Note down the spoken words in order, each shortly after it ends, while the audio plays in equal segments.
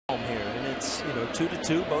It's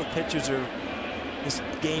 2-2. Both pitchers are. This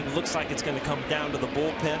game looks like it's going to come down to the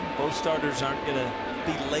bullpen. Both starters aren't going to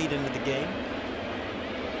be late into the game.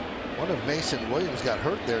 One of Mason Williams got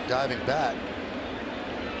hurt there diving back.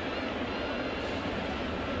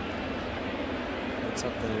 Had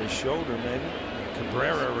something in his shoulder, maybe.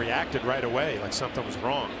 Cabrera reacted right away like something was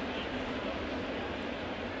wrong.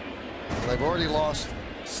 They've already lost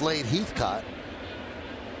Slade Heathcott.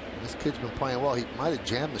 This kid's been playing well. He might have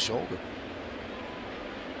jammed the shoulder.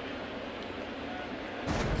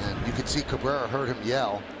 And you could see Cabrera heard him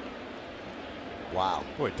yell. Wow.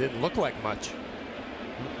 Boy, it didn't look like much.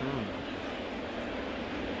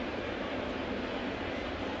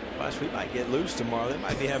 Gosh, we might get loose tomorrow. They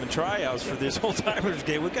might be having tryouts for this old timers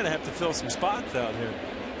game. We're going to have to fill some spots out here.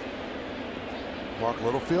 Mark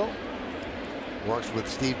Littlefield works with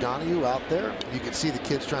Steve Donahue out there. You can see the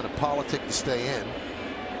kids trying to politic to stay in.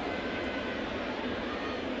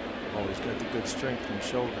 Oh, he's got the good strength in the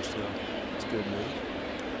shoulder still. It's good news.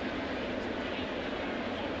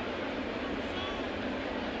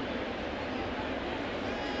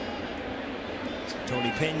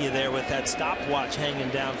 Tony Pena there with that stopwatch hanging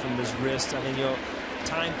down from his wrist. I mean, you'll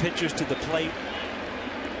time pitchers to the plate.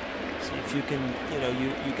 See if you can,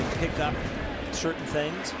 you can pick up certain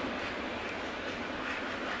things.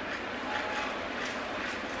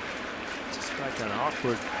 Just like an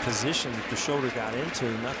awkward position that the shoulder got into.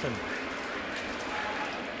 Nothing